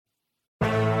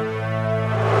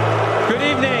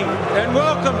Good evening and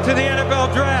welcome to the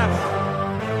NFL Draft.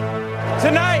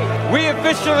 Tonight, we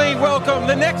officially welcome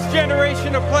the next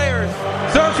generation of players.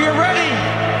 So if you're ready,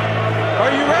 are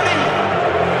you ready?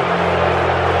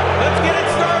 Let's get it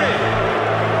started.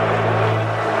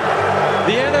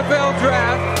 The NFL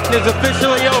Draft is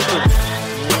officially open.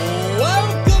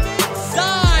 Welcome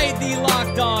inside the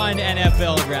Locked On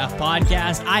NFL Draft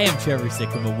Podcast. I am Trevor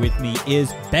Sickleman. With me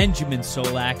is Benjamin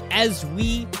Solak as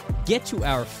we get to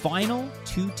our final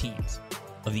two teams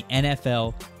of the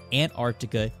NFL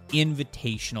Antarctica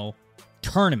Invitational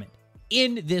Tournament.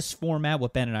 In this format,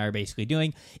 what Ben and I are basically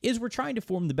doing is we're trying to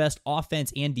form the best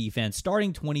offense and defense,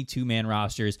 starting 22-man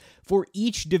rosters for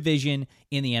each division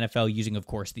in the NFL, using, of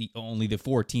course, only the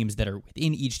four teams that are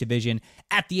within each division.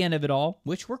 At the end of it all,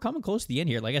 which we're coming close to the end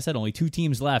here, like I said, only two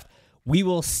teams left, we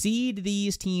will seed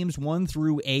these teams 1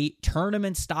 through 8,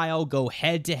 tournament style, go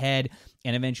head-to-head,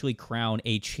 and eventually crown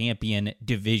a champion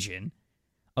division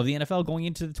of the NFL going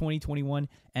into the 2021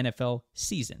 NFL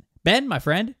season. Ben, my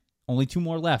friend, only two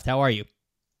more left. How are you?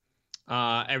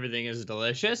 Everything is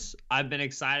delicious. I've been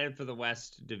excited for the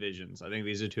West divisions. I think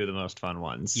these are two of the most fun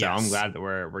ones. So Yes. I'm glad that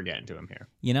we're getting to them here.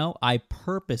 You know, I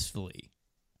purposefully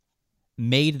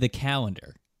made the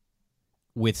calendar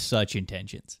with such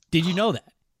intentions. Did you know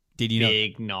that? Did you know?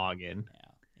 Big noggin.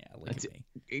 Yeah, look That's at me.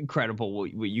 incredible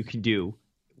what you can do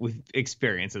with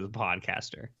experience as a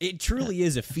podcaster. It truly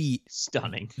is a feat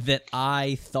Stunning. that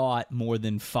I thought more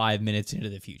than 5 minutes into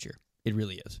the future. It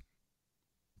really is.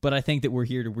 But I think that we're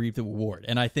here to reap the reward.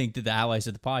 And I think that the allies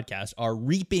of the podcast are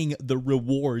reaping the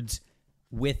rewards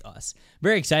with us.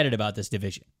 Very excited about this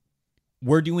division.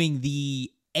 We're doing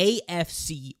the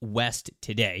AFC West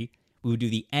today. We will do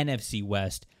the NFC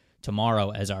West tomorrow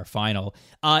as our final.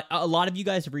 A lot of you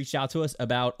guys have reached out to us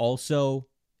about also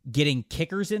getting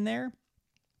kickers in there,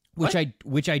 which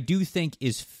I do think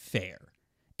is fair.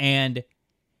 And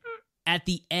at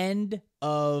the end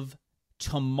of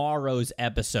tomorrow's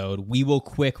episode, we will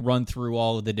quick run through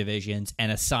all of the divisions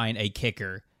and assign a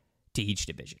kicker to each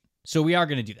division. So we are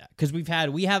going to do that because we've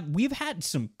had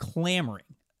some clamoring.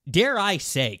 Dare I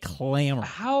say clamoring?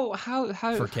 How am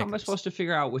I kickers. supposed to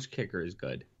figure out which kicker is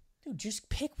good? Dude, just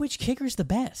pick which kicker's the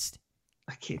best.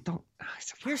 I can't. Don't.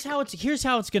 Here's how it's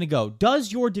going to go.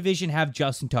 Does your division have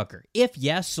Justin Tucker? If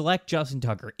yes, select Justin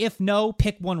Tucker. If no,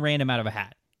 pick one random out of a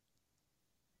hat.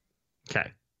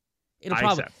 Okay.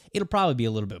 It'll probably be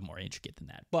a little bit more intricate than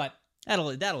that, but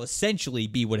that'll essentially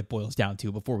be what it boils down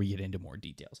to before we get into more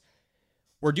details.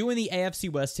 We're doing the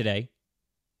AFC West today.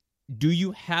 Do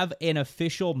you have an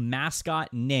official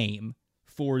mascot name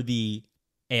for the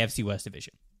AFC West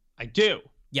division? I do.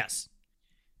 Yes.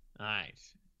 All right.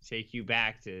 Take you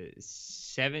back to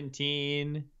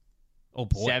 1770. Oh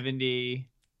boy.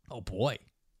 Oh boy.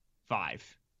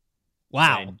 5.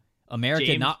 Wow. When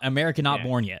America not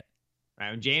born yet.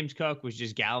 Right, when James Cook was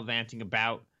just gallivanting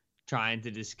about, trying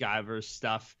to discover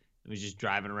stuff, and was just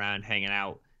driving around, hanging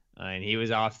out, and he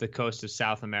was off the coast of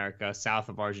South America, south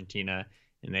of Argentina,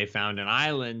 and they found an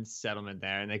island settlement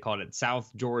there, and they called it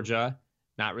South Georgia.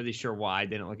 Not really sure why.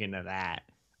 Didn't look into that.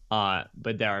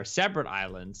 But there are separate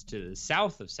islands to the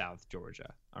south of South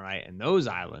Georgia. All right, and those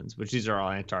islands, which these are all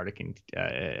Antarctic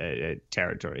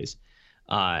territories,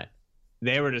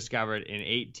 they were discovered in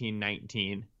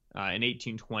 1819. In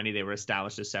 1820, they were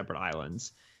established as separate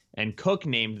islands, and Cook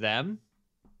named them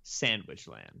Sandwich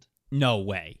Land. No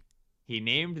way. He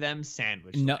named them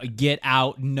Sandwich No, Land. get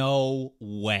out. No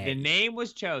way. The name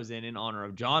was chosen in honor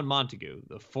of John Montagu,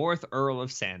 the 4th Earl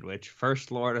of Sandwich,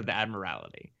 First Lord of the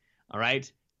Admiralty. All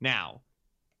right? Now,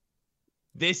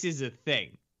 this is a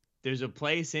thing. There's a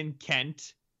place in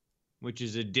Kent, which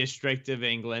is a district of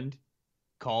England,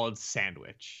 called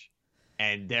Sandwich.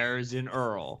 And there's an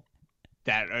Earl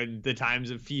that at the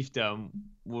times of fiefdom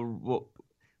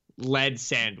led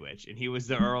Sandwich, and he was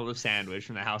the Earl of Sandwich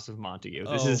from the House of Montagu.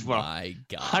 This is what my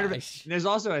gosh. there's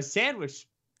also a sandwich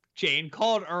chain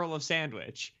called Earl of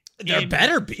Sandwich. There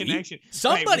better be. Connection.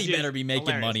 Somebody Right, better be making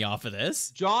hilarious. money off of this.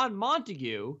 John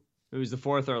Montagu, who's the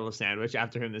 4th Earl of Sandwich,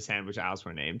 after whom the Sandwich Isles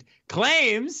were named,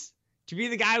 claims to be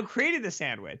the guy who created the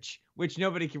sandwich, which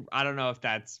nobody can. I don't know if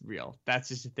that's real. That's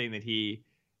just a thing that he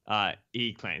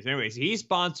claims. Anyways, he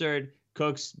sponsored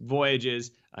Cook's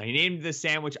voyages. He named the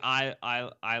Sandwich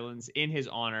Islands in his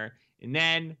honor, and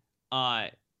then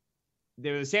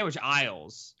they were the Sandwich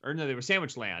Isles, or no, they were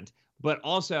Sandwich Land. But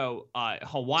also,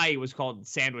 Hawaii was called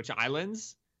Sandwich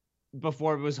Islands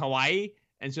before it was Hawaii,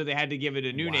 and so they had to give it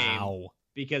a new name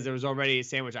because there was already a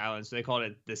Sandwich Island, so they called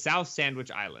it the South Sandwich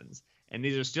Islands. And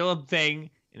these are still a thing,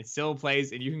 and it's still a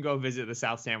place, and you can go visit the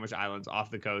South Sandwich Islands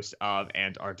off the coast of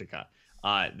Antarctica.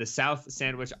 The South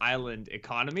Sandwich Island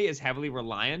economy is heavily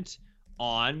reliant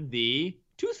on the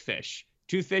toothfish.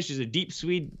 Toothfish is a deep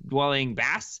sea dwelling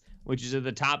bass, which is at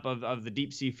the top of the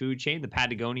deep sea food chain, the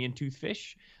Patagonian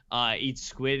toothfish. Eats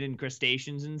squid and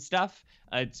crustaceans and stuff.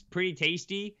 It's pretty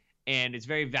tasty, and it's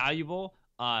very valuable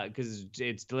because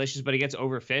it's delicious, but it gets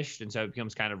overfished, and so it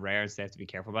becomes kind of rare, and so they have to be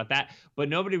careful about that. But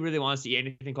nobody really wants to eat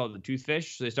anything called the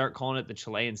toothfish, so they start calling it the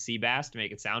Chilean sea bass to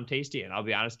make it sound tasty. And I'll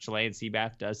be honest, Chilean sea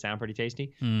bass does sound pretty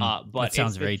tasty. But that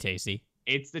sounds very tasty.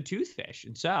 It's the toothfish,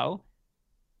 and so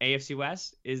AFC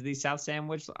West is the South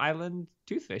Sandwich Island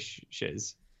toothfish.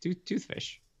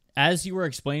 Toothfish. As you were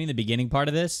explaining the beginning part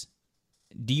of this,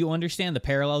 do you understand the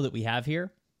parallel that we have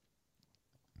here?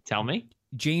 Tell me.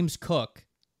 James Cook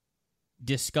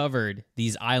discovered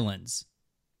these islands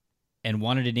and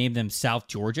wanted to name them South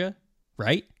Georgia,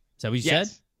 right? Is that what you said?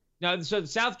 No, so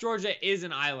South Georgia is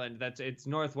an island. It's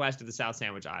northwest of the South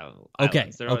Sandwich Island.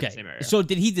 Okay. They're all in the same area. So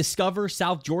did he discover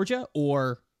South Georgia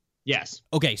or? Yes.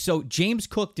 Okay, so James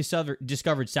Cook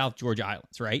discovered South Georgia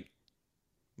Islands, right?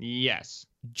 Yes.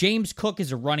 James Cook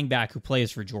is a running back who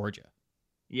plays for Georgia.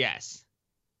 Yes.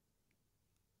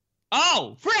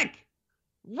 Oh, frick!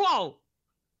 Whoa!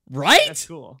 Right? That's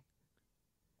cool.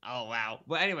 Oh, wow.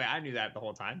 Well, anyway, I knew that the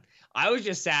whole time. I was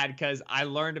just sad because I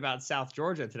learned about South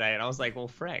Georgia today, and I was like, well,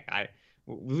 frick.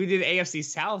 We did AFC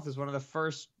South as one of the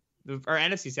first, or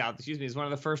NFC South, excuse me, is one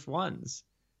of the first ones.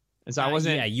 And so I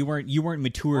wasn't. Yeah, you weren't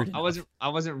matured enough. I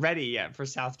wasn't ready yet for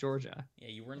South Georgia. Yeah,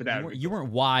 you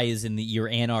weren't wise in your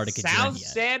Antarctica journey South yet.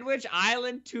 Sandwich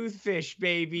Island toothfish,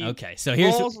 baby. Okay, so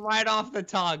here's rolls right off the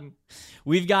tongue.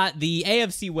 We've got the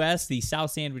AFC West, the South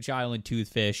Sandwich Island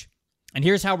toothfish, and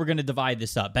here's how we're going to divide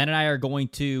this up. Ben and I are going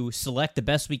to select the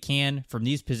best we can from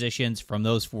these positions from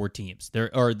those four teams.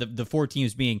 The four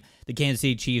teams being the Kansas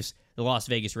City Chiefs, the Las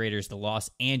Vegas Raiders, the Los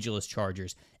Angeles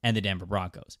Chargers, and the Denver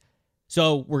Broncos.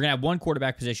 So we're going to have one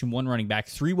quarterback position, one running back,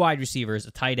 3 wide receivers,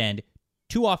 a tight end,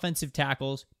 2 offensive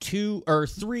tackles,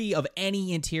 3 of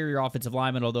any interior offensive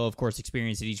lineman, although, of course,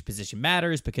 experience at each position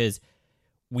matters because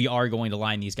we are going to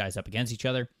line these guys up against each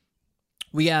other.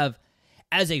 We have,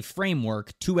 as a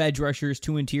framework, 2 edge rushers,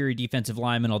 2 interior defensive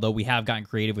linemen, although we have gotten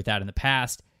creative with that in the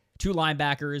past, 2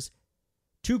 linebackers,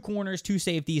 2 corners, 2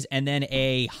 safeties, and then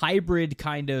a hybrid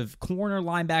kind of corner,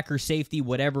 linebacker, safety,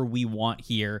 whatever we want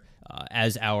here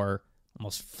as our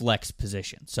almost flex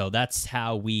position. So that's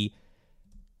how we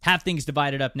have things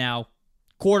divided up now.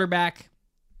 Quarterback,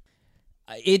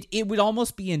 it would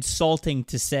almost be insulting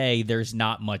to say there's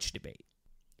not much debate.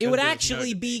 It would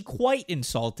actually be quite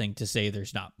insulting to say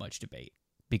there's not much debate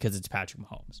because it's Patrick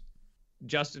Mahomes.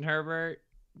 Justin Herbert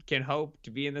can hope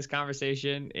to be in this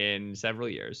conversation in several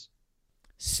years.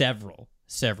 Several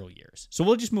years. So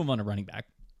we'll just move on to running back.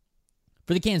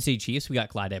 For the Kansas City Chiefs, we got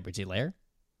Clyde Edwards-Helaire.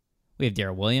 We have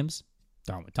Darrell Williams,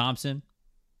 Darwin Thompson.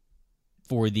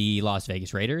 For the Las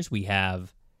Vegas Raiders, we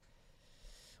have...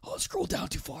 Oh, scroll down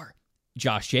too far.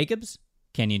 Josh Jacobs,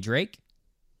 Kenyon Drake.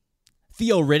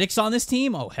 Theo Riddick's on this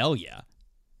team? Oh, hell yeah.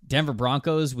 Denver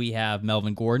Broncos, we have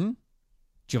Melvin Gordon,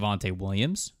 Javonte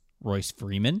Williams, Royce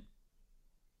Freeman,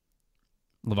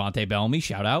 Levante Bellamy,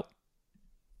 shout out.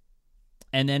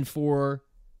 And then for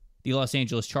the Los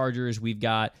Angeles Chargers, we've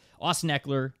got Austin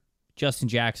Eckler, Justin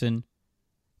Jackson,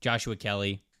 Joshua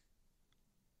Kelly.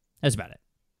 That's about it.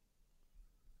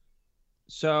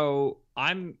 So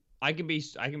I can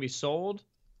be sold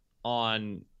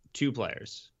on 2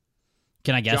 players.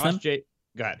 Can I guess them?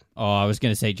 Go ahead. Oh, I was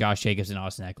going to say Josh Jacobs and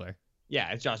Austin Eckler.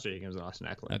 Yeah, it's Josh Jacobs and Austin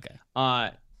Eckler. Okay.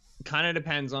 Kind of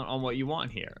depends on what you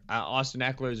want here. Austin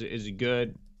Eckler is a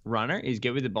good runner. He's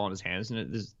good with the ball in his hands,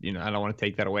 and I don't want to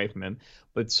take that away from him.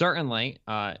 But certainly,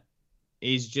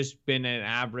 he's just been an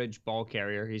average ball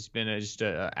carrier. He's been just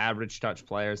an average touch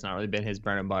player. It's not really been his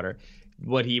bread and butter.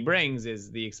 What he brings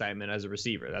is the excitement as a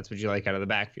receiver. That's what you like out of the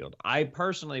backfield. I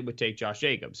personally would take Josh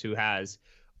Jacobs, who has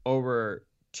over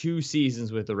 2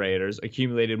 seasons with the Raiders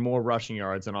accumulated more rushing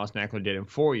yards than Austin Eckler did in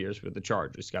 4 years with the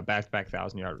Chargers. He's got back-to-back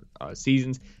 1,000-yard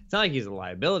seasons. It's not like he's a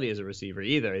liability as a receiver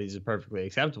either. He's a perfectly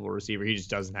acceptable receiver. He just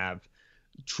doesn't have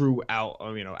true out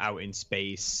in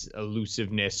space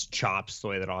elusiveness, chops the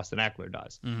way that Austin Eckler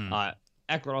does. Mm-hmm.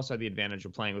 Eckler also had the advantage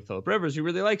of playing with Phillip Rivers, who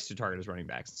really likes to target his running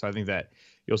backs. So I think that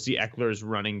you'll see Eckler's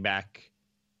running back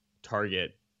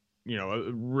target,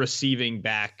 receiving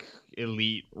back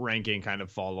elite ranking kind of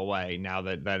fall away now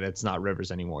that it's not Rivers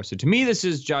anymore. So to me, this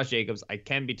is Josh Jacobs. I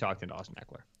can be talked into Austin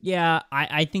Eckler. Yeah,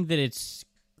 I think that it's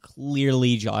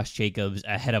clearly Josh Jacobs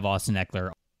ahead of Austin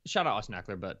Eckler. Shout out Austin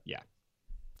Eckler, but yeah.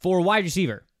 For wide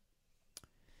receiver,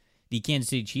 the Kansas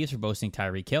City Chiefs are boasting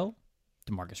Tyreek Hill,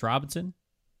 Demarcus Robinson,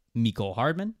 Mecole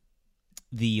Hardman.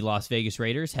 The Las Vegas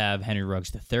Raiders have Henry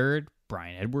Ruggs III,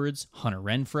 Brian Edwards, Hunter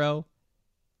Renfrow,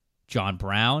 John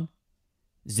Brown.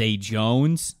 Zay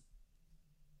Jones.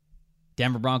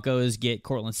 Denver Broncos get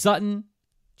Cortland Sutton,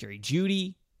 Jerry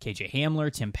Jeudy, KJ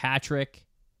Hamler, Tim Patrick.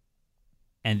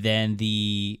 And then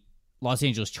the Los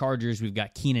Angeles Chargers, we've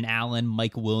got Keenan Allen,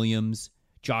 Mike Williams,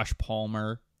 Josh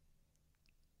Palmer.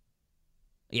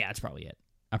 Yeah, that's probably it.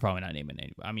 I'm probably not naming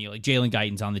anybody. I mean, like Jalen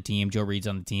Guyton's on the team, Joe Reed's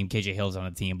on the team, KJ Hill's on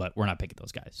the team, but we're not picking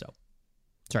those guys. So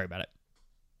sorry about it.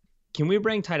 Can we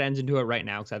bring tight ends into it right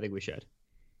now? Because I think we should.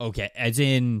 Okay, as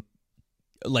in,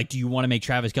 like, do you want to make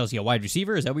Travis Kelce a wide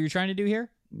receiver? Is that what you're trying to do here?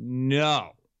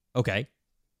 No. Okay.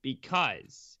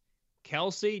 Because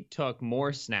Kelce took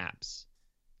more snaps,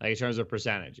 like in terms of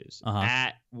percentages,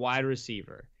 at wide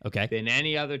receiver than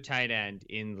any other tight end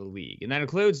in the league. And that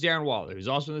includes Darren Waller, who's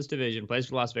also in this division, plays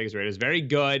for the Las Vegas Raiders. Very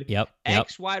good. Yep.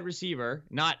 X wide receiver,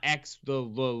 not X the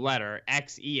letter,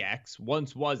 XEX,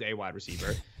 once was a wide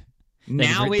receiver.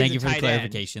 Thank you for the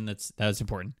clarification. That was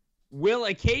important. Will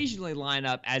occasionally line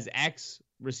up as X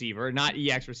receiver, not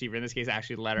EX receiver. In this case,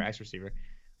 actually the letter X receiver.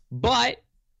 But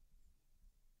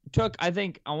took, I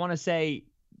think, I want to say,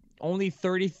 only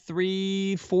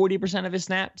 40% of his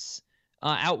snaps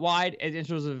out wide in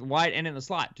terms of wide and in the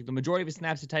slot. Took the majority of his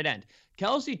snaps at tight end.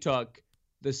 Kelce took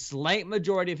the slight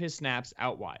majority of his snaps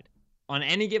out wide. On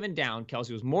any given down,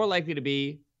 Kelce was more likely to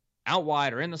be out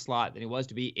wide or in the slot than he was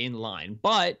to be in line.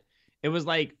 But it was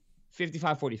like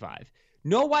 55-45.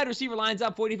 No wide receiver lines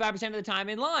up 45% of the time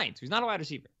in line. So he's not a wide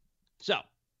receiver. So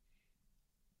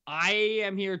I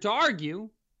am here to argue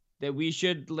that we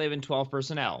should live in 12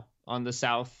 personnel on the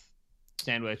South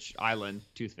Sandwich Island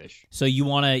Toothfish. So you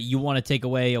wanna take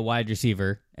away a wide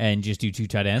receiver and just do two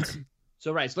tight ends?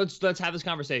 So let's have this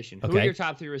conversation. Okay. Who are your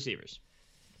top three receivers?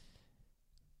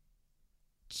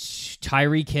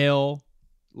 Tyreek Hill.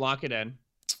 Lock it in.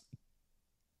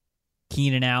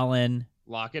 Keenan Allen.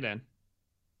 Lock it in.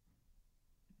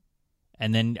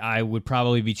 And then I would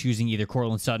probably be choosing either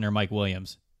Cortland Sutton or Mike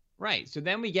Williams. Right. So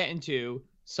then we get into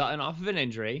Sutton off of an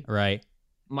injury. Right.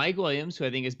 Mike Williams, who I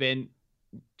think has been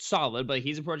solid, but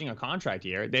he's approaching a contract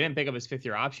year. They didn't pick up his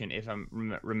fifth-year option, if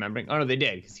I'm remembering. Oh, no, they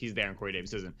did, because he's there and Corey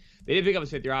Davis isn't. They did pick up his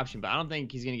fifth-year option, but I don't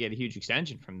think he's going to get a huge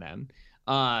extension from them.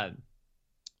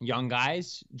 Young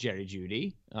guys, Jerry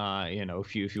Jeudy,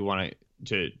 if you want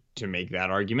to make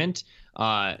that argument.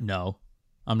 No,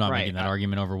 I'm not making that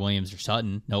argument over Williams or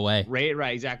Sutton. No way.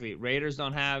 Right, exactly. Raiders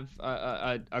don't have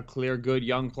a clear, good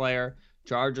young player.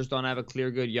 Chargers don't have a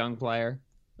clear, good young player.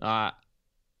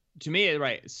 To me,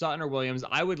 right, Sutton or Williams,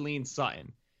 I would lean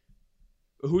Sutton.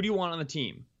 Who do you want on the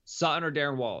team? Sutton or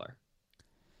Darren Waller?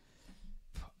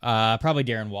 Probably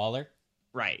Darren Waller.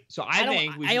 Right. So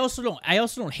I also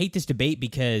don't hate this debate,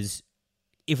 because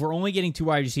if we're only getting two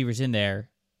wide receivers in there,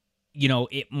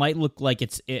 it might look like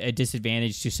it's a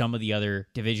disadvantage to some of the other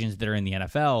divisions that are in the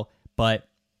NFL, but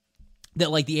that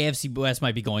like the AFC West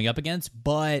might be going up against.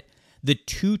 But the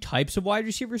two types of wide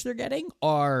receivers they're getting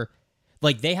are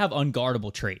like, they have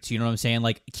unguardable traits. You know what I'm saying?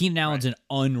 Like Keenan Allen's an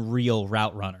unreal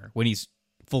route runner when he's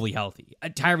fully healthy.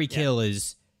 Tyreek Hill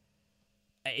is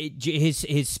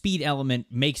his speed element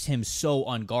makes him so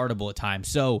unguardable at times.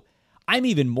 So I'm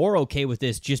even more okay with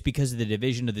this just because of the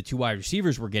division of the two wide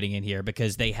receivers we're getting in here,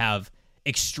 because they have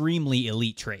extremely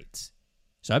elite traits.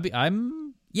 So I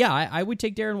would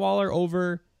take Darren Waller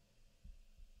over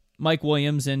Mike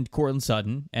Williams and Cortland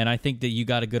Sutton, and I think that you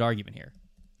got a good argument here.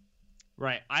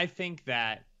 Right. I think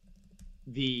that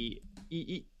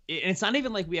it's not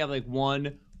even like we have like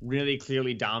one really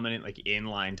clearly dominant like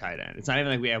inline tight end. It's not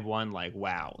even like we have one like,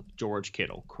 wow, George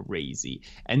Kittle, crazy.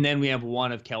 And then we have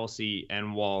one of Kelce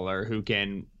and Waller who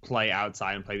can play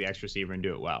outside and play the X receiver and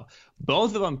do it well.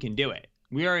 Both of them can do it.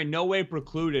 We are in no way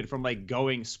precluded from like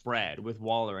going spread with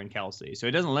Waller and Kelce. So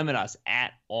it doesn't limit us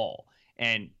at all.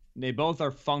 And they both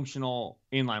are functional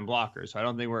inline blockers. So I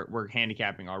don't think we're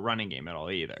handicapping our running game at all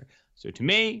either. So to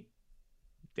me,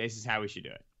 this is how we should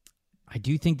do it. I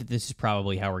do think that this is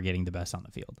probably how we're getting the best on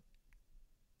the field.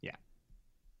 Yeah.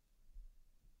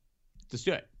 Let's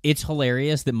do it. It's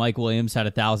hilarious that Mike Williams had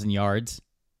 1,000 yards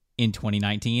in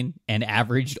 2019 and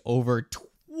averaged over 20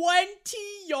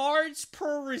 yards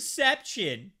per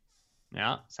reception.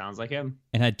 Yeah, sounds like him.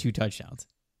 And had 2 touchdowns.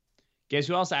 Guess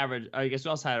who else had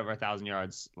over 1,000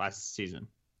 yards last season?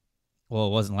 Well,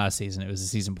 it wasn't last season. It was the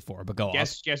season before, but go on.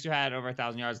 Guess who had over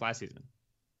 1,000 yards last season?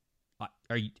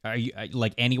 Are you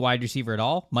like any wide receiver at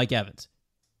all? Mike Evans?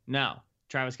 No.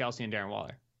 Travis Kelce and Darren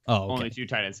Waller. Oh, okay. Only 2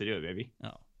 tight ends to do it, baby. Oh,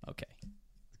 okay.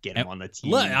 Get him on the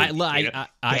team.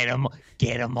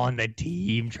 Get him on the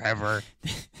team, Trevor.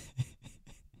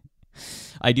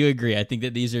 I do agree. I think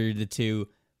that these are the two,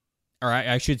 or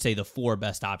I should say the 4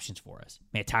 best options for us.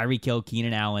 Man, Tyreek Hill,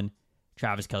 Keenan Allen,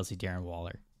 Travis Kelce, Darren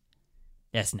Waller.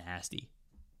 That's nasty.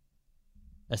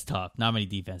 That's tough. Not many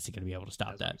defenses are going to be able to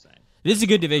stop That's that. what I'm saying. This is a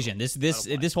good division.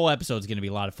 This whole episode is going to be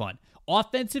a lot of fun.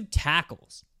 Offensive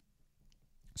tackles.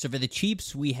 So for the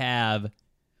Chiefs, we have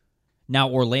now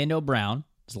Orlando Brown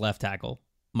is left tackle.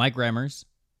 Mike Remmers.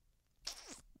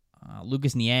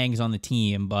 Lucas Niang's on the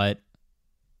team, but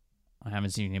I haven't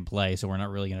seen him play, so we're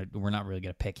not really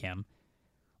gonna pick him.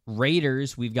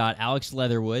 Raiders, we've got Alex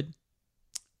Leatherwood,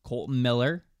 Colton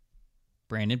Miller,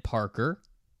 Brandon Parker.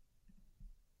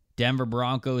 Denver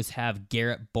Broncos have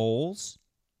Garrett Bowles,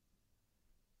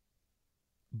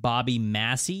 Bobby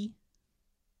Massey,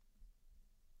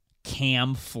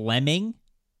 Cam Fleming.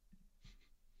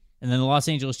 And then the Los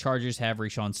Angeles Chargers have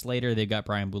Rashawn Slater. They've got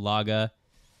Brian Bulaga.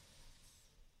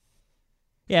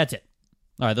 Yeah, that's it.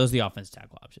 All right, those are the offensive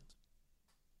tackle options.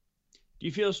 Do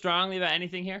you feel strongly about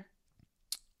anything here?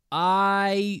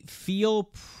 I feel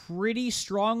pretty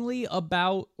strongly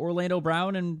about Orlando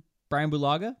Brown and Brian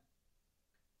Bulaga.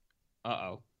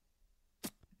 Uh-oh.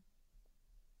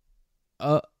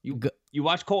 You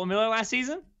watched Colton Miller last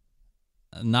season?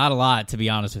 Not a lot, to be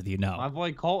honest with you, no. My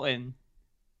boy Colton,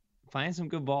 playing some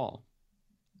good ball.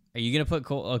 Are you going to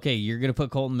put you're going to put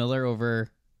Colton Miller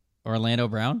over Orlando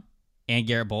Brown and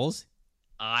Garrett Bowles?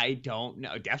 I don't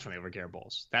know. Definitely over Garrett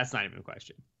Bowles. That's not even a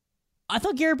question. I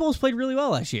thought Garrett Bowles played really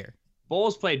well last year.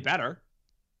 Bowles played better.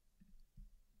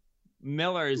 Been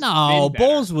better.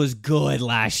 Bowles was good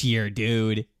last year,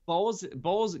 dude. Bowles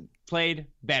played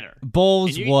better.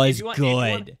 Bowles was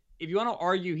good. If you want to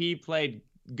argue he played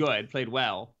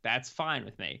well, that's fine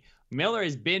with me. Miller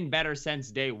has been better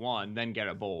since day one than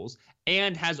Garrett Bowles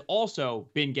and has also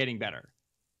been getting better.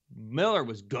 Miller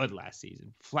was good last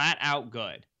season. Flat out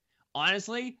good.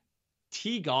 Honestly,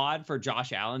 God for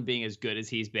Josh Allen being as good as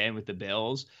he's been with the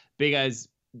Bills, because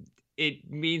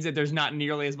it means that there's not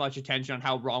nearly as much attention on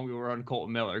how wrong we were on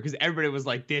Colton Miller, because everybody was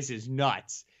like, this is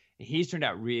nuts. And he's turned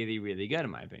out really, really good, in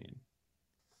my opinion.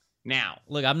 Now,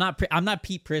 look, I'm not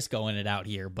Pete Priscoing it out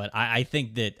here, but I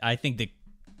think that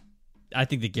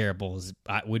Garrett Bowles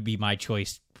would be my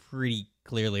choice pretty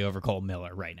clearly over Colton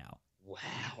Miller right now. Wow.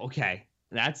 Okay.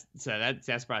 That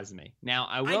surprises me. Now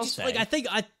I will say, I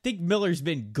think Miller's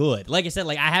been good. Like I said,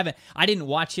 I didn't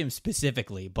watch him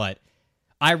specifically, but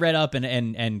I read up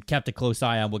and kept a close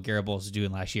eye on what Garrett Bowles was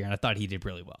doing last year, and I thought he did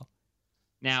really well.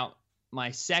 Now,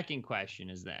 my second question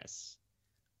is this.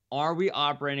 Are we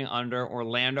operating under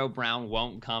Orlando Brown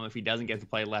won't come if he doesn't get to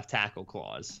play left tackle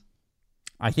clause?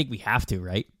 I think we have to,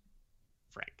 right?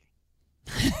 Frick.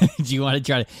 Do you want to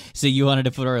try to? So you wanted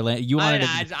to put Orlando? You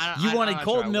wanted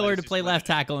Colton Miller to play left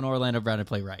tackle and Orlando Brown to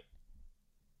play right.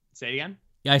 Say it again.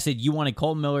 Yeah, I said you wanted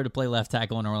Colton Miller to play left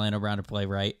tackle and Orlando Brown to play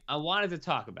right. I wanted to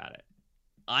talk about it.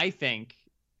 I think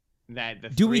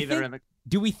that Do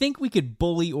we think we could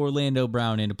bully Orlando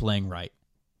Brown into playing right?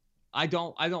 I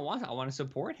don't want to. I want to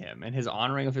support him and his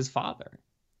honoring of his father.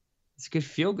 It's a good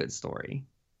feel-good story.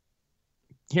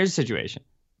 Here's the situation.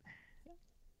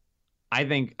 I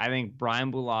think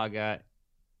Brian Bulaga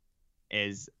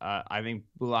is. I think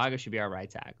Bulaga should be our right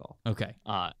tackle. Okay.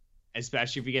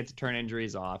 Especially if we get to turn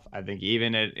injuries off. I think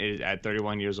even at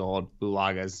 31 years old,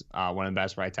 Bulaga's one of the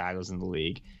best right tackles in the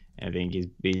league. And I think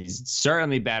he's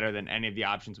certainly better than any of the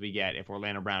options we get. If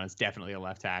Orlando Brown is definitely a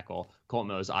left tackle, Colton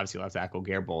Miller is obviously a left tackle,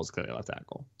 Garrett Bowles is clearly a left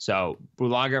tackle. So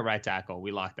Bulaga right tackle,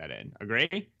 we lock that in.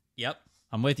 Agree? Yep,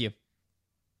 I'm with you.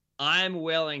 I'm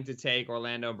willing to take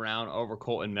Orlando Brown over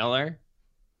Colton Miller.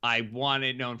 I want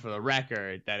it known for the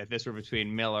record that if this were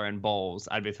between Miller and Bowles,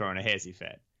 I'd be throwing a hissy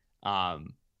fit.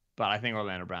 But I think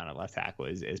Orlando Brown at left tackle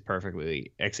is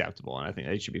perfectly acceptable, and I think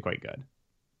it should be quite good.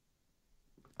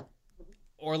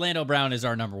 Orlando Brown is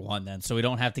our number one then, so we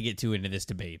don't have to get too into this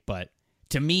debate. But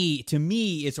to me,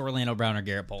 it's Orlando Brown or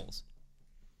Garrett Bowles.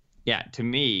 Yeah, to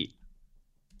me,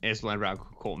 it's Orlando Brown,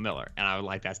 Colton Miller, and I would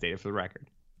like that stated for the record.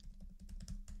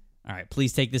 All right,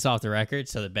 please take this off the record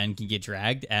so that Ben can get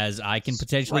dragged, as I can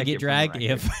potentially get dragged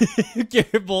if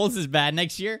Garrett Bowles is bad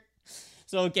next year.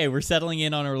 So, okay, we're settling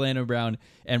in on Orlando Brown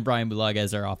and Brian Bulaga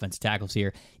as our offensive tackles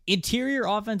here. Interior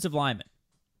offensive linemen.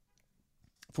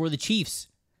 For the Chiefs,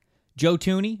 Joe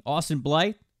Thuney, Austin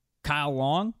Blythe, Kyle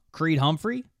Long, Creed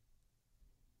Humphrey,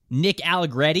 Nick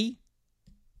Allegretti.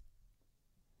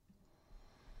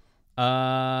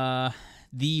 The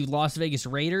Las Vegas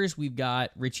Raiders, we've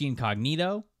got Richie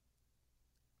Incognito,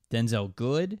 Denzel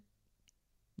Good,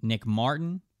 Nick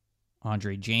Martin,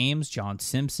 Andre James, John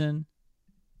Simpson.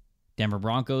 Denver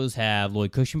Broncos have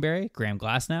Lloyd Cushenberry, Graham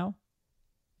Glasnow,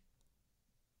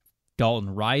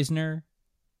 Dalton Reisner,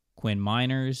 Quinn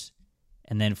Miners.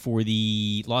 And then for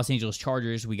the Los Angeles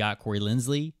Chargers, we got Corey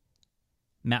Linsley,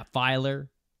 Matt Filer,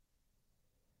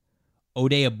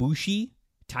 Ode Abushi,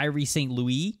 Tyree St.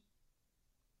 Louis.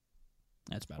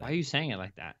 That's about Why it. are you saying it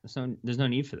like that? There's no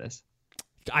need for this.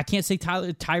 I can't say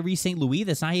Tyree St. Louis.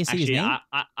 That's not how you say his name.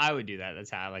 I would do that. That's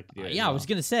how I like to do it. Yeah, I was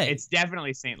gonna say it's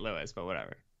definitely St. Louis, but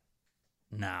whatever.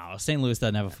 No, St. Louis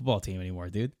doesn't have a football team anymore,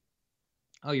 dude.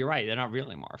 Oh, you're right. They're not real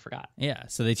anymore. I forgot. Yeah,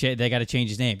 so they got to change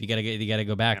his name. You got to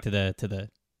go back to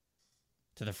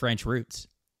the French roots.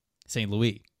 St.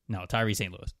 Louis. No, Tyree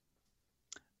St. Louis.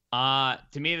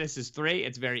 To me, this is 3.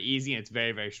 It's very easy and it's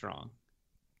very, very strong.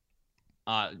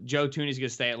 Joe Tooney's going to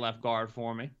stay at left guard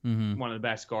for me. Mm-hmm. One of the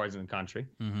best guards in the country.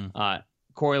 Mm-hmm.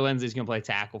 Corey Lindsey's going to play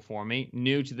tackle for me.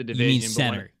 New to the division.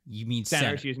 You mean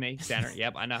center. Excuse me. Center.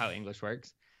 Yep, I know how English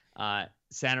works.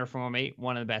 Center for me.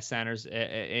 One of the best centers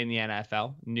in the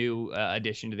NFL. New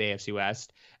addition to the AFC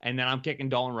West. And then I'm kicking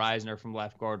Dalton Reisner from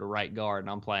left guard to right guard, and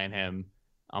I'm playing him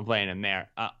there.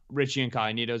 Richie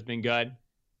Incognito's been good.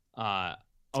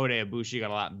 Ode Abushi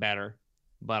got a lot better.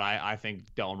 But I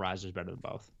think Dalton Reisner's better than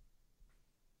both.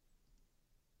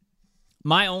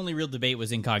 My only real debate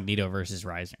was Incognito versus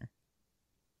Reisner.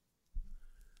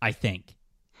 I think.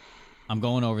 I'm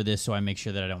going over this so I make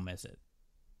sure that I don't miss it.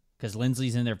 Because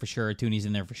Lindsley's in there for sure. Tooney's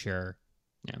in there for sure.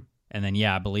 Yeah. And then,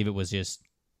 I believe it was just...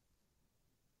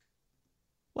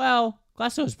 Well,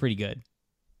 Glasso was pretty good.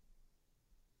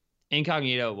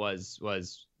 Incognito was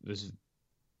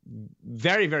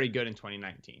very, very good in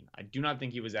 2019. I do not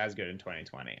think he was as good in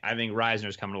 2020. I think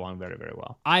Reisner's coming along very, very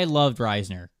well. I loved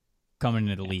Reisner coming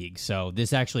into the league, so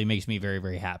this actually makes me very,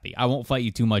 very happy. I won't fight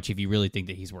you too much if you really think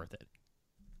that he's worth it.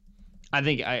 I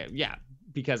think,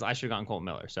 because I should have gone Colt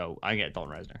Miller, so I get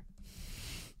Dalton Reisner.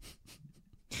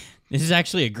 This is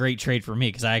actually a great trade for me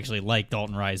because I actually like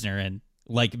Dalton Reisner, and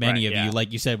like many of you,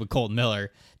 like you said with Colton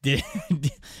Miller,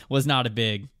 was not a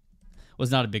big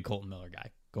Colton Miller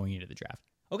guy going into the draft.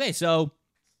 Okay, so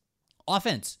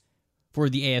offense for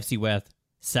the AFC West,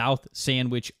 South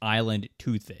Sandwich Island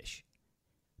Toothfish.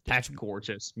 Patrick,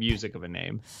 gorgeous music of a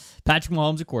name. Patrick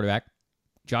Mahomes at quarterback,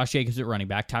 Josh Jacobs at running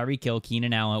back, Tyreek Hill,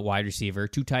 Keenan Allen at wide receiver,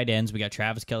 2 tight ends. We got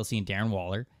Travis Kelce and Darren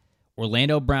Waller.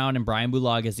 Orlando Brown and Brian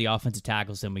Bulaga as the offensive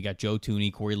tackles. And we got Joe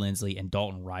Tooney, Corey Linsley, and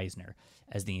Dalton Reisner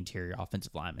as the interior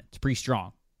offensive lineman. It's pretty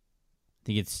strong.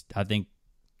 I think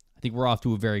we're off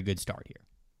to a very good start here.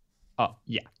 Oh,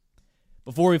 yeah.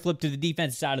 Before we flip to the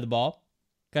defensive side of the ball,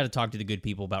 got to talk to the good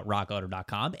people about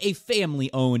rockauto.com, a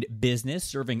family-owned business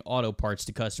serving auto parts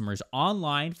to customers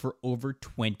online for over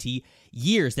 20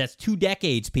 years. That's 2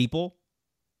 decades, people.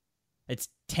 It's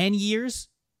 10 years,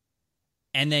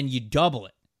 and then you double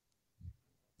it.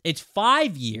 It's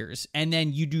 5 years, and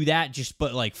then you do that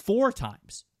but like 4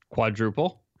 times.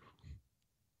 Quadruple.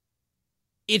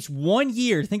 It's 1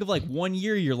 year. Think of like 1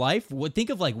 year of your life. Think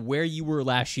of like where you were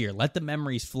last year. Let the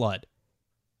memories flood.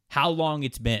 How long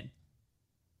it's been.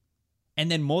 And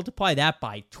then multiply that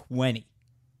by 20.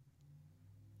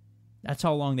 That's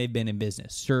how long they've been in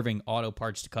business, serving auto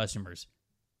parts to customers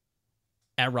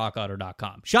at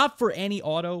rockauto.com. Shop for any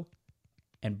auto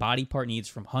and body part needs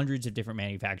from hundreds of different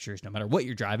manufacturers, no matter what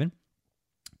you're driving.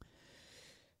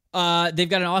 They've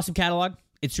got an awesome catalog.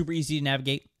 It's super easy to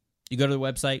navigate. You go to the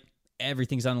website.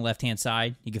 Everything's on the left-hand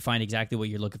side. You can find exactly what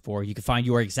you're looking for. You can find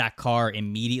your exact car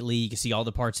immediately. You can see all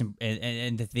the parts and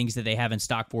the things that they have in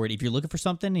stock for it. If you're looking for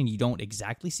something and you don't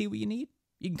exactly see what you need,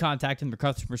 you can contact them. Their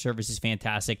customer service is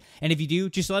fantastic. And if you do,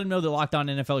 just let them know that Locked On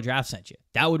NFL Draft sent you.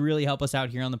 That would really help us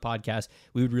out here on the podcast.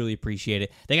 We would really appreciate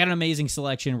it. They got an amazing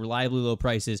selection, reliably low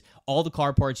prices, all the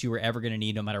car parts you were ever going to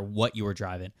need, no matter what you were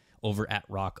driving, over at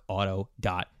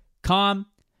rockauto.com.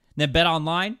 Then Bet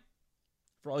Online.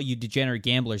 For all you degenerate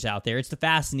gamblers out there, it's the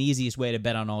fast and easiest way to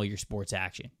bet on all your sports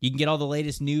action. You can get all the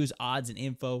latest news, odds, and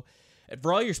info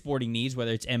for all your sporting needs,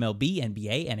 whether it's MLB,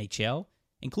 NBA, NHL,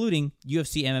 including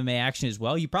UFC MMA action as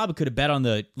well. You probably could have bet on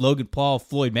the Logan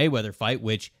Paul-Floyd Mayweather fight,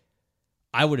 which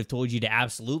I would have told you to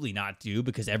absolutely not do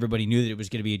because everybody knew that it was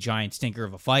going to be a giant stinker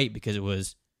of a fight because it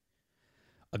was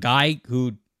a guy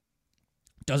who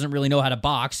doesn't really know how to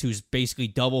box, who's basically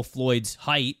double Floyd's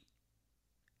height.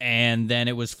 And then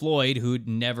it was Floyd, who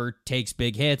never takes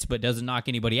big hits but doesn't knock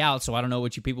anybody out. So I don't know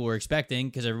what you people were expecting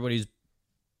because everybody's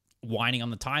whining on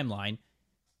the timeline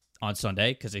on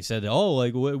Sunday because they said,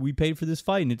 we paid for this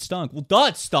fight and it stunk. Well, duh,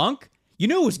 it stunk. You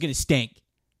knew it was going to stink.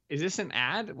 Is this an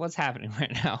ad? What's happening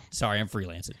right now? Sorry, I'm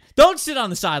freelancing. Don't sit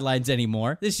on the sidelines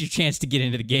anymore. This is your chance to get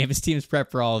into the game as teams prep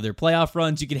for all of their playoff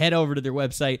runs. You can head over to their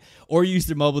website or use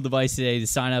their mobile device today to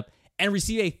sign up and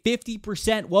receive a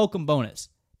 50% welcome bonus.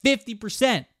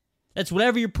 50%. That's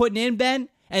whatever you're putting in, Ben,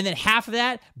 and then half of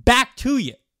that back to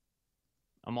you.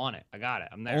 I'm on it. I got it.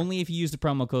 I'm there. Only if you use the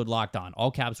promo code Locked On. All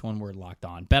caps, one word, Locked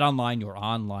On. Bet Online, your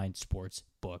online sports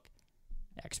book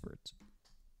experts.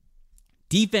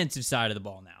 Defensive side of the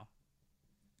ball now.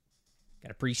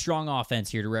 Got a pretty strong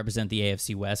offense here to represent the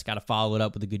AFC West. Got to follow it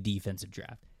up with a good defensive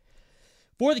draft.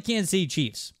 For the Kansas City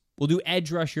Chiefs, we'll do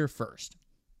edge rusher first.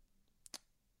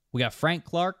 We got Frank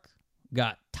Clark. We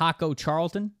got Taco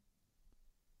Charlton.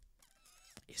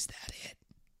 Is that it?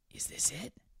 Is this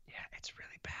it? Yeah, it's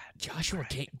really bad.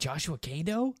 Joshua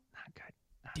Kado? Not good.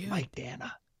 Dude. Mike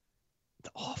Dana. It's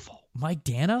awful. Mike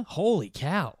Dana? Holy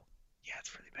cow. Yeah,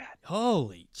 it's really bad.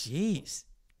 Holy jeez.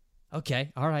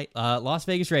 Okay, all right. Las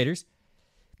Vegas Raiders.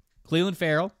 Cleveland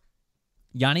Farrell.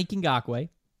 Yannick Ngakoue.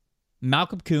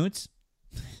 Malcolm Kuntz.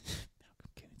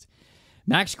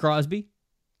 Max Crosby.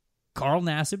 Carl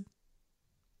Nassib.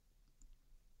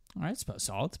 All right, it's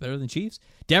solid. It's better than Chiefs.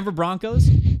 Denver Broncos.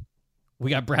 We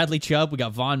got Bradley Chubb. We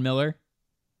got Von Miller.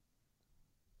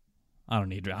 I don't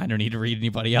need to read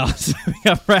anybody else. We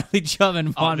got Bradley Chubb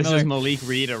and Von Miller. This is Malik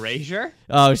Reed erasure?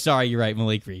 Oh, sorry. You're right.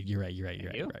 Malik Reed. You're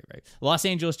right. Los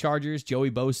Angeles Chargers.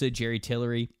 Joey Bosa. Jerry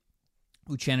Tillery.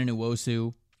 Uchenna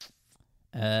Nwosu.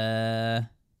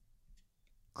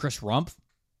 Chris Rump.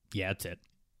 Yeah, that's it.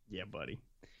 Yeah, buddy.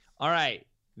 All right.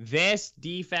 This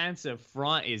defensive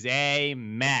front is a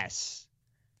mess.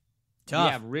 Tough.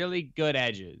 We have really good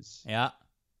edges. Yeah.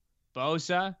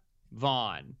 Bosa,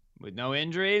 Vaughn. With no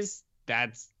injuries,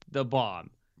 that's the bomb.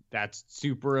 That's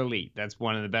super elite. That's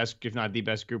one of the best, if not the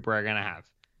best group we're going to have.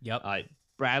 Yep.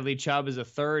 Bradley Chubb as a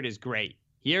third is great.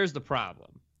 Here's the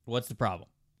problem. What's the problem?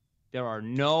 There are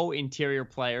no interior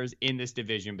players in this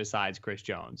division besides Chris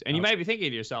Jones. And you might be thinking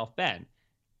to yourself, Ben,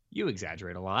 you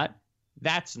exaggerate a lot.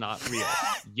 That's not real.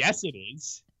 Yes, it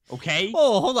is. Okay?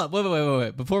 Oh, hold up.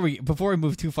 Wait. Before we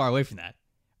move too far away from that,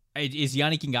 is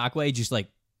Yannick Ngakoue just like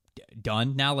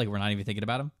done now? Like we're not even thinking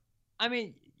about him? I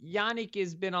mean, Yannick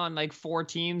has been on like 4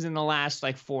 teams in the last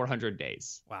like 400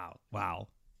 days. Wow.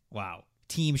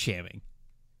 Team shaming.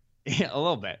 Yeah, a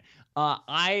little bit.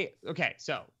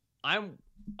 So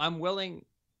I'm willing.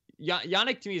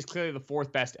 Yannick to me is clearly the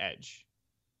 4th best edge.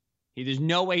 There's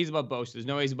no way he's above Bosa. There's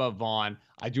no way he's above Vaughn.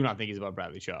 I do not think he's above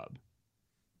Bradley Chubb.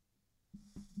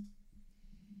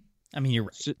 I mean, you're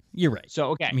right. You're right. So,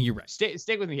 okay. I mean, you're right.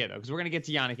 Stick with me here, though, because we're going to get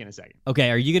to Yannick in a second. Okay,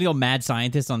 are you going to go mad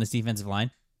scientist on this defensive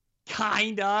line?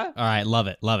 Kinda. All right, love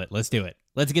it. Let's do it.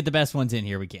 Let's get the best ones in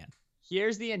here we can.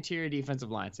 Here's the interior defensive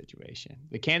line situation.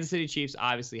 The Kansas City Chiefs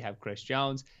obviously have Chris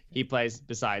Jones. He plays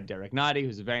beside Derek Nottie,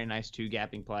 who's a very nice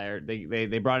 2-gapping player.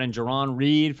 They brought in Jerron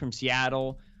Reed from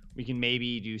Seattle. We can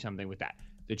maybe do something with that.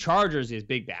 The Chargers is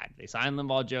big bad. They signed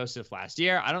Linval Joseph last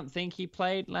year. I don't think he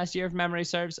played last year if memory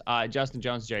serves. Justin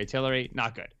Jones, Jerry Tillery,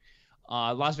 not good.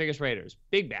 Las Vegas Raiders,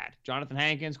 big bad. Jonathan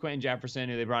Hankins, Quentin Jefferson,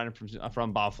 who they brought in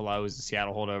from Buffalo, is the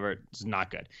Seattle holdover. It's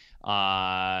not good.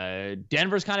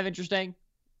 Denver's kind of interesting.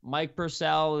 Mike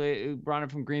Purcell, brought in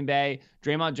from Green Bay.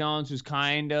 Draymond Jones, who's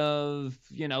kind of,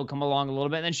 come along a little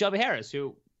bit. And then Shelby Harris,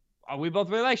 who we both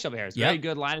really like Shelby Harris. Very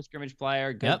good line of scrimmage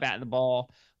player, good batting the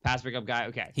ball, pass pickup guy.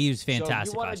 Okay. He was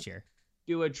fantastic last year.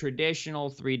 Do a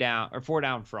traditional 3-down or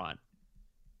 4-down front.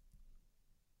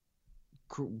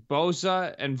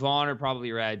 Bosa and Vaughn are probably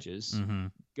your edges. Mm-hmm.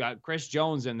 Got Chris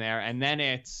Jones in there, and then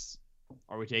it's,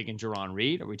 are we taking Jerron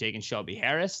Reed? Are we taking Shelby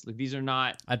Harris? Like, these are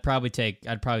not. I'd probably take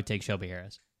Shelby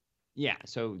Harris. Yeah,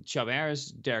 so Shelby Harris,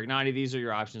 Derek Nottie, these are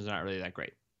your options. They're not really that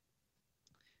great.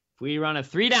 If we run a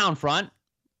 3-down front,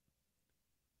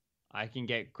 I can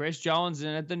get Chris Jones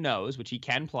in at the nose, which he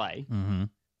can play. Mm-hmm.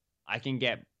 I can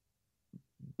get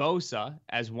Bosa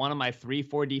as one of my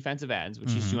 3-4 defensive ends,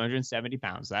 which is 270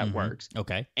 pounds. That works.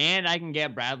 Okay. And I can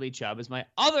get Bradley Chubb as my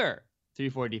other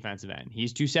 3-4 defensive end.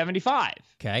 He's 275.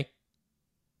 Okay.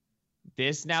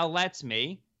 This now lets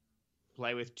me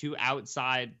play with 2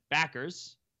 outside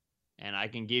backers, and I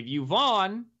can give you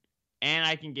Vaughn, and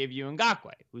I can give you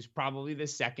Ngakoue, who's probably the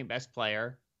second best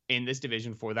player in this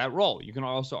division for that role. You can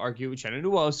also argue Uchenna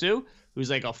Nwosu, who's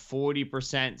like a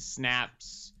 40%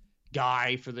 snaps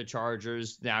guy for the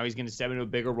Chargers. Now he's going to step into a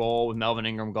bigger role with Melvin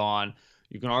Ingram gone.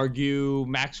 You can argue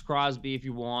Max Crosby if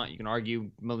you want. You can argue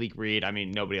Malik Reed. I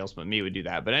mean, nobody else but me would do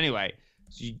that. But anyway,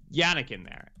 so Yannick in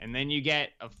there. And then you get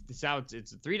it's a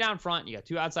 3-down front. You got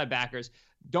 2 outside backers.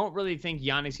 Don't really think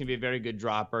Yannick's going to be a very good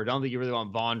dropper. Don't think you really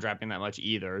want Vaughn dropping that much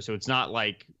either. So it's not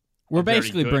like we're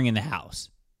basically bringing the house.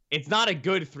 It's not a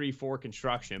good 3-4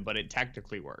 construction, but it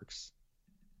technically works.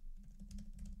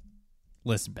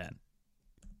 Listen, Ben.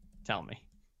 Tell me.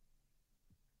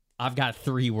 I've got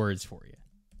 3 words for you.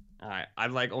 All right.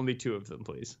 I'd like only 2 of them,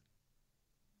 please.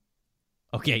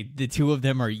 Okay, the 2 of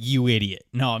them are you idiot.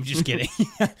 No, I'm just kidding.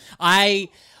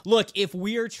 Look, if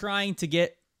we are trying to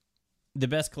get the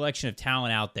best collection of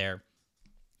talent out there,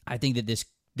 I think that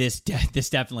this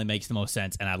definitely makes the most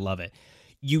sense, and I love it.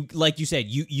 You, like you said,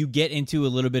 you get into a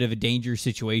little bit of a dangerous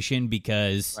situation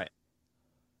because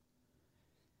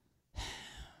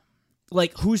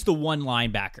Like, who's the one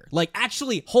linebacker? Like,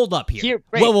 actually, hold up here.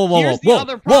 Wait, whoa, here's the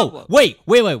other problem. Wait.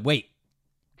 Okay.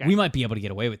 We might be able to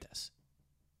get away with this.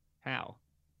 How?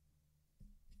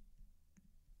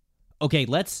 Okay,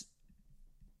 let's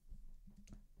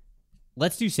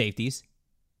do safeties.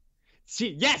 See,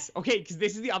 yes, okay, because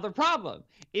this is the other problem.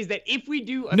 Is that if we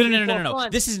do a No.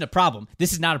 This isn't a problem.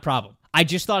 This is not a problem. I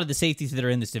just thought of the safeties that are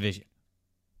in this division.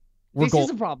 This is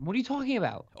a problem. What are you talking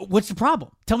about? What's the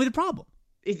problem? Tell me the problem.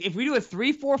 If we do a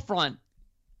 3-4 front,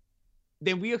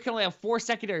 then we can only have 4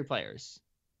 secondary players.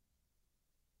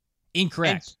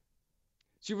 Incorrect.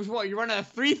 So you're running a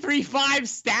 3-3-5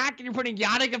 stack and you're putting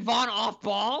Yannick and Vaughn off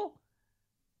ball?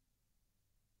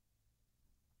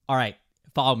 All right,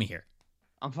 follow me here.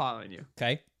 I'm following you.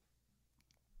 Okay.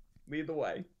 Lead the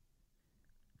way.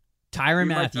 Tyrann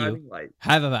Mathieu.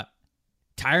 Have about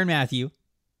Tyrann Mathieu,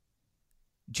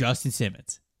 Justin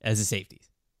Simmons as the safeties.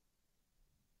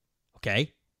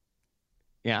 Okay.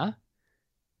 Yeah.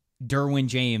 Derwin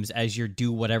James as your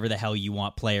do whatever the hell you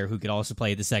want player who could also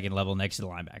play at the second level next to the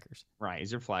linebackers. Right.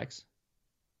 He's your flex.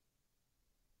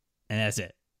 And that's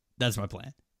it. That's my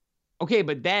plan. Okay,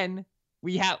 but then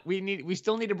we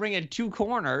still need to bring in 2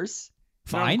 corners.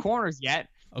 Fine. No corners yet.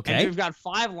 Okay. And we've got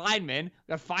 5 linemen.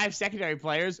 We've got 5 secondary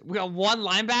players. We got 1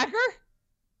 linebacker?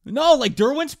 No, like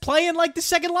Derwin's playing like the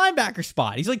second linebacker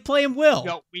spot. He's like playing Will.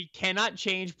 No, we cannot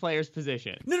change players'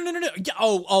 position. No.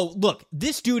 Oh, look,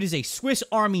 this dude is a Swiss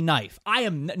Army knife.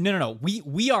 No.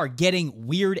 We are getting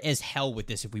weird as hell with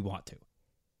this if we want to.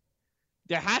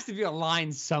 There has to be a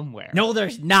line somewhere. No,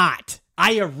 there's not.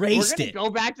 I erased We're it. going to go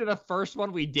back to the first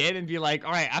one we did and be like,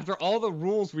 all right, after all the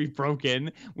rules we've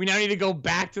broken, we now need to go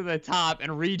back to the top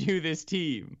and redo this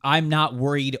team. I'm not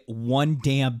worried one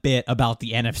damn bit about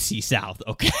the NFC South,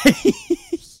 okay?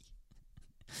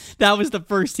 That was the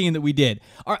first team that we did.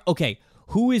 All right, okay,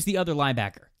 who is the other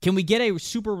linebacker? Can we get a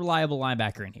super reliable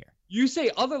linebacker in here? You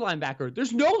say other linebacker.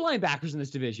 There's no linebackers in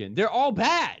this division. They're all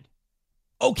bad.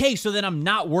 Okay, so then I'm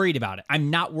not worried about it.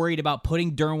 I'm not worried about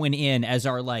putting Derwin in as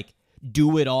our, like,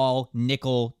 do-it-all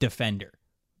nickel defender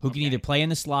who can either play in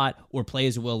the slot or play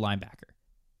as a will linebacker.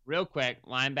 Real quick,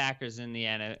 linebackers in the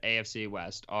AFC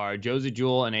West are Josie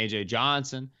Jewell and A.J.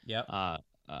 Johnson. Yep.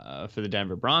 For the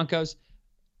Denver Broncos.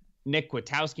 Nick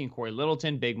Kwiatkowski and Corey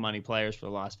Littleton, big money players for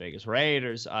the Las Vegas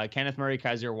Raiders. Kenneth Murray,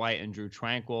 Kaiser White, and Drew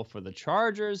Tranquil for the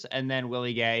Chargers. And then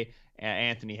Willie Gay,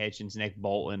 Anthony Hitchens, Nick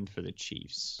Bolton for the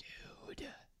Chiefs. Dude.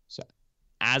 So,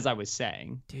 as I was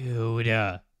saying.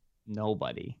 Dude.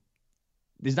 Nobody.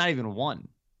 There's not even one.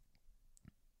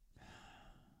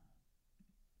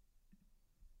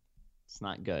 It's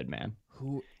not good, man.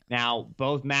 Now,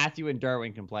 both Matthew and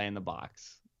Derwin can play in the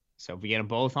box. So if we get them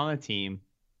both on the team,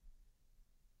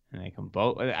 and they can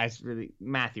both,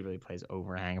 Matthew really plays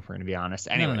overhang, if we're going to be honest.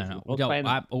 Anyway, no.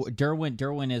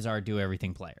 Derwin is our do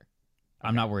everything player. Okay.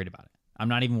 I'm not worried about it. I'm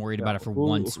not even worried about it for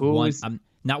I'm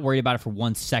not worried about it for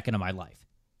 1 second of my life.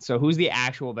 So who's the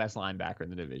actual best linebacker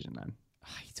in the division then?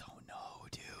 I don't know,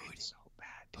 dude. It's so bad.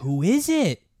 Dude. Who is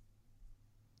it?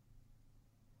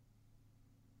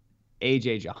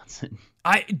 A.J. Johnson.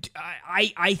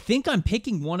 I think I'm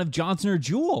picking one of Johnson or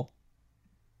Jewell.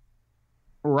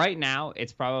 Right now,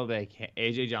 it's probably like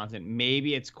A.J. Johnson.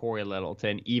 Maybe it's Corey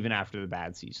Littleton, even after the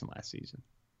bad season last season.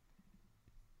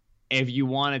 If you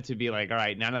want it to be like, all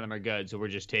right, none of them are good, so we're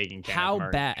just taking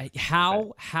Kenneth Murray.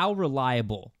 How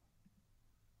reliable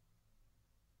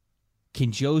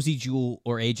can Josie Jewell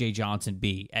or A.J. Johnson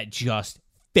be at just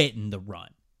fitting the run?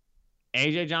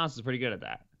 A.J. Johnson's pretty good at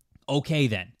that. Okay,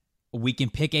 then. We can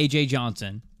pick A.J.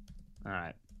 Johnson. All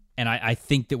right. And I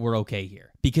think that we're okay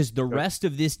here. Because the rest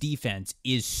of this defense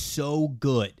is so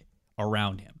good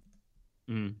around him.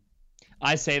 Mm.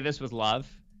 I say this with love.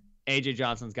 A.J.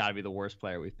 Johnson's got to be the worst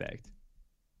player we've picked.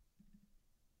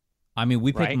 I mean,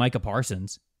 we picked Micah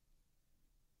Parsons.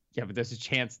 Yeah, but there's a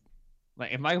chance.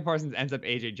 Like, if Micah Parsons ends up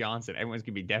A.J. Johnson, everyone's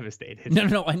going to be devastated.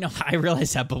 No, I know. I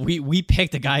realize that, but we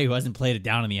picked a guy who hasn't played it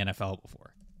down in the NFL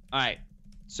before. All right.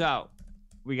 So,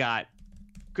 we got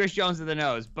Chris Jones in the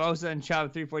nose, Bosa and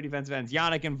Chubb, 3-4 defensive ends,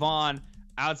 Yannick and Vaughn,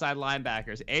 outside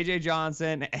linebackers, A.J.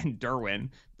 Johnson and Derwin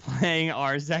playing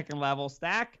our second level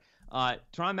stack.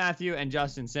 Tyrann Mathieu and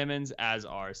Justin Simmons as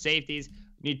our safeties.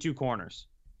 Need 2 corners.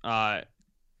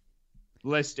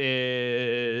 List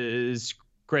is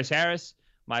Chris Harris,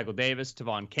 Michael Davis,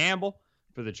 Tavon Campbell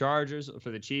for the Chargers. For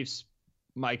the Chiefs,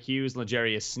 Mike Hughes,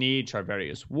 L'Jarius Sneed,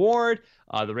 Charvarius Ward.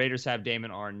 The Raiders have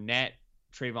Damon Arnett,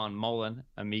 Trayvon Mullen,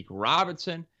 Amik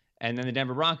Robertson. And then the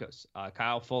Denver Broncos,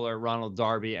 Kyle Fuller, Ronald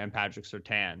Darby, and Patrick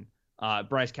Surtain.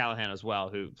 Bryce Callahan as well,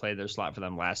 who played their slot for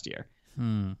them last year.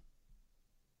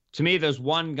 To me, there's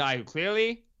one guy who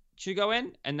clearly should go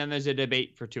in, and then there's a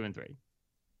debate for 2 and 3.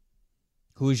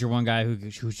 Who's your one guy who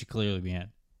should clearly be in?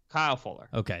 Kyle Fuller.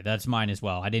 Okay, that's mine as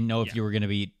well. I didn't know if you were going to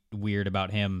be weird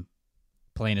about him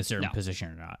playing a certain position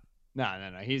or not. No.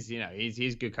 He's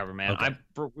good cover man. Okay.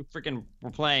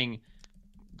 We're playing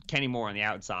Kenny Moore on the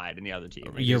outside and the other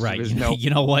team. You're right. You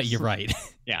know what? You're right.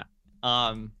 Yeah.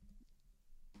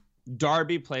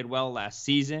 Darby played well last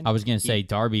season. I was going to say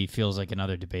Darby feels like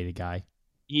another debated guy.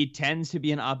 He tends to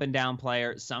be an up and down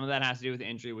player. Some of that has to do with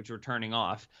injury, which we're turning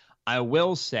off. I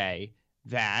will say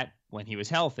that when he was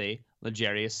healthy,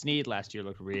 L'Jarius Sneed last year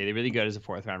looked really, really good as a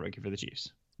 4th-round rookie for the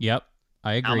Chiefs. Yep,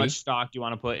 I agree. How much stock do you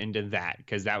want to put into that?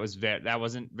 Because that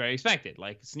wasn't very expected.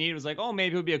 Like Sneed was like, oh,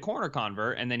 maybe he'll be a corner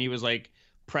convert, and then he was like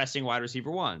pressing wide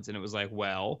receiver ones, and it was like,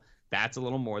 well, that's a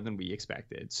little more than we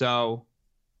expected. So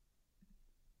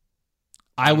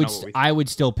I would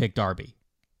still pick Darby.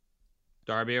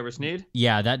 Darby over Sneed?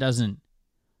 Yeah, that doesn't.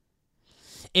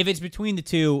 If it's between the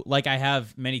two, like I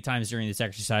have many times during this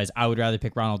exercise, I would rather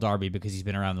pick Ronald Darby because he's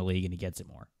been around the league and he gets it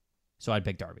more. So I'd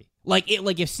pick Darby. Like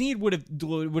if Sneed would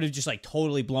have just like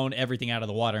totally blown everything out of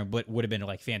the water, but would have been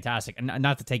like fantastic. And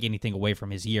not to take anything away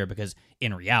from his year, because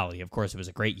in reality, of course, it was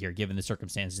a great year given the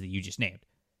circumstances that you just named.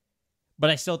 But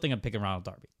I still think I'm picking Ronald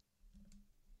Darby.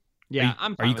 Yeah,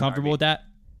 are you comfortable with that?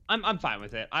 I'm fine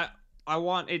with it. I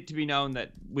want it to be known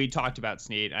that we talked about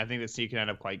Sneed. I think that Sneed can end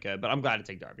up quite good, but I'm glad to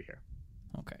take Darby here.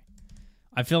 Okay.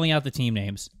 I'm filling out the team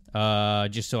names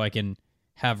just so I can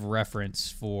have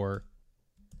reference for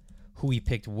who we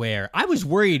picked where. I was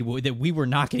worried that we were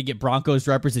not going to get Broncos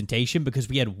representation because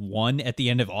we had one at the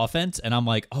end of offense, and I'm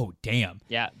like, oh, damn.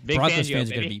 Yeah, big Broncos Fangio,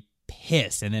 fans are going to be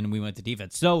pissed, and then we went to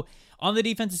defense. So, on the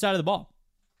defensive side of the ball,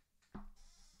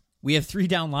 we have 3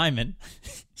 down linemen.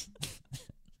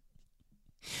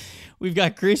 We've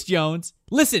got Chris Jones.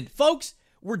 Listen, folks,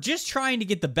 we're just trying to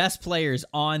get the best players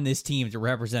on this team to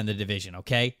represent the division,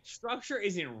 okay? Structure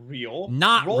isn't real.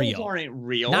 Not Roles real. Aren't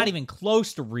real. Not even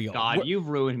close to real. God, you've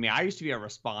ruined me. I used to be a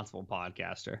responsible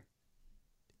podcaster.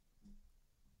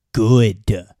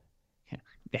 Good.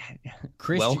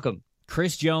 Welcome.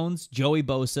 Chris Jones, Joey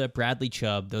Bosa, Bradley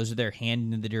Chubb. Those are their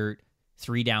hand in the dirt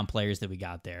 3 down players that we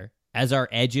got there. As our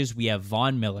edges, we have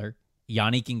Von Miller,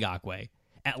 Yannick Ngakoue.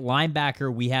 At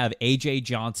linebacker, we have A.J.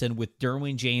 Johnson with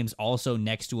Derwin James also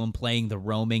next to him playing the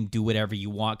roaming, do whatever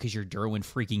you want because you're Derwin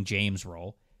freaking James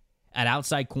role. At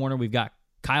outside corner, we've got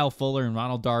Kyle Fuller and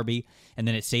Ronald Darby. And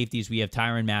then at safeties, we have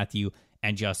Tyrann Mathieu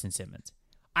and Justin Simmons.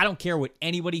 I don't care what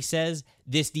anybody says.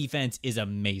 This defense is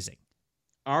amazing.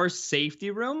 Our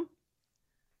safety room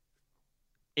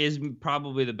is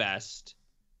probably the best.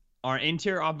 Our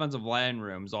interior offensive line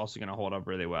room is also going to hold up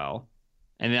really well.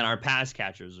 And then our pass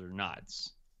catchers are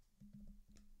nuts.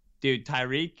 Dude,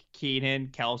 Tyreek, Keenan,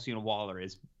 Kelsey, and Waller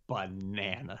is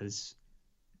bananas.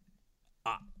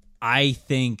 I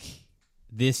think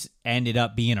this ended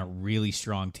up being a really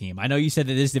strong team. I know you said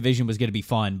that this division was going to be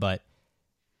fun, but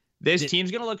this team's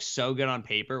going to look so good on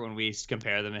paper when we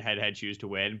compare them and head-to-head choose to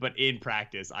win. But in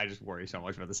practice, I just worry so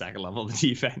much about the second level of the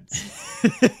defense.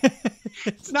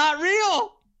 It's not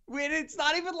real. It's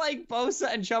not even like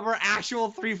Bosa and Chubb are actual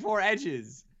 3-4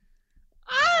 edges.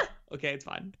 Okay, it's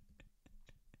fine.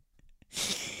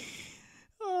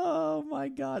 Oh, my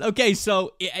God. Okay,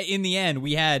 so in the end,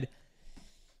 we had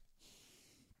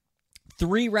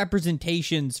 3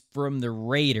 representations from the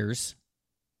Raiders.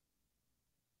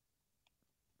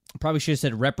 Probably should have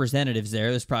said representatives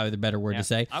there. That's probably the better word to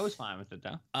say. I was fine with it,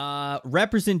 though.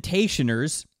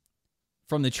 Representationers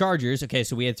from the Chargers. Okay,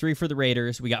 so we had 3 for the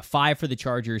Raiders. We got 5 for the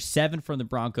Chargers, 7 from the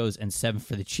Broncos, and 7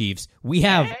 for the Chiefs. We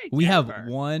have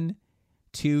 1,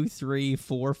 2, 3,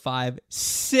 4, 5,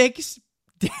 6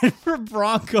 Denver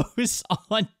Broncos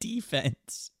on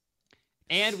defense.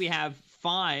 And we have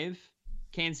 5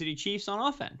 Kansas City Chiefs on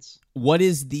offense.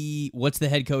 What's the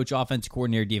head coach, offense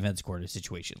coordinator, defense coordinator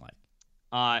situation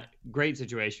like? Great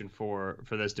situation for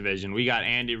this division. We got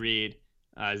Andy Reid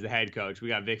as the head coach. We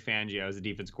got Vic Fangio as the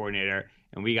defense coordinator,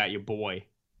 and we got your boy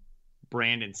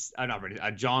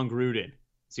John Gruden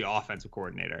as the offensive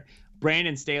coordinator.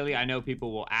 Brandon Staley, I know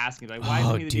people will ask me like, why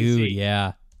isn't he the DC?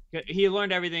 Yeah. He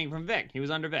learned everything from Vic. He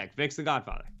was under Vic. Vic's the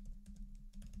Godfather.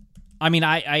 I mean,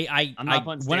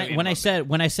 when I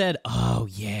said, oh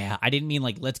yeah, I didn't mean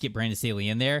like let's get Brandon Staley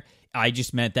in there. I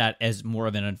just meant that as more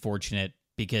of an unfortunate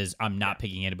because I'm not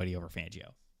picking anybody over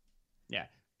Fangio. Yeah,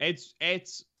 it's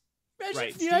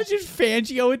imagine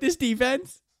Fangio with this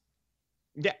defense.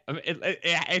 Yeah,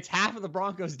 it's half of the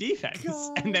Broncos defense,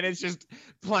 and then it's just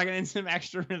plugging in some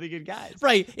extra really good guys.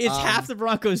 Right, it's half the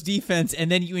Broncos defense,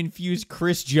 and then you infuse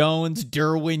Chris Jones,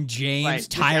 Derwin James,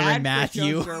 Tyrann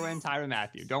Mathieu. Tyrann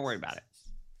Mathieu. Don't worry about it.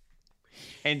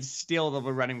 and still they'll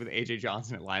be running with AJ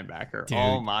Johnson at linebacker. Dude,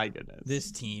 oh my goodness.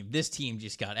 This team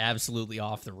just got absolutely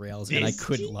off the rails, and I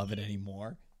couldn't love it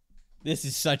anymore. This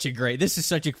is such a great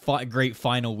great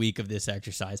final week of this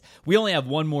exercise. We only have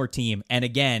one more team, and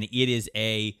again, it is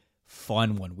a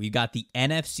fun one. We've got the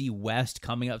NFC West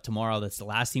coming up tomorrow. That's the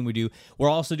last team we do. We're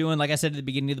also doing, like I said at the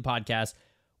beginning of the podcast,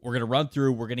 we're going to run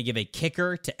through. We're going to give a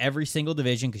kicker to every single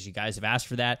division because you guys have asked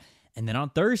for that. And then on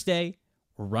Thursday,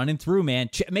 we're running through, man.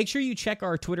 Make sure you check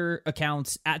our Twitter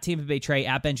accounts at Tampa Bay Trey,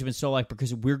 at Benjamin Solak,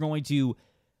 because we're going to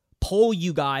poll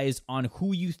you guys on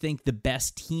who you think the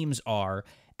best teams are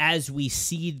as we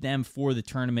seed them for the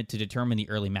tournament to determine the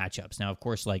early matchups. Now, of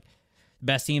course, like,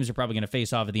 best teams are probably going to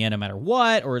face off at the end no matter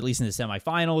what, or at least in the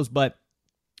semifinals, but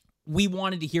we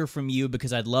wanted to hear from you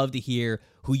because I'd love to hear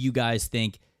who you guys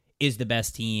think is the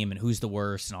best team and who's the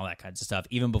worst and all that kinds of stuff,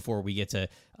 even before we get to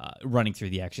running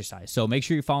through the exercise. So make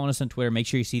sure you're following us on Twitter. Make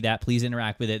sure you see that. Please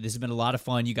interact with it. This has been a lot of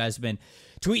fun. You guys have been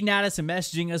tweeting at us and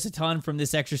messaging us a ton from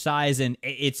this exercise, and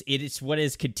it's what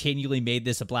has continually made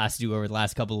this a blast to do over the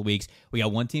last couple of weeks. We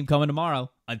got one team coming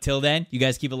tomorrow. Until then, you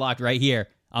guys keep it locked right here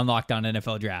on Locked On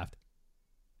NFL Draft.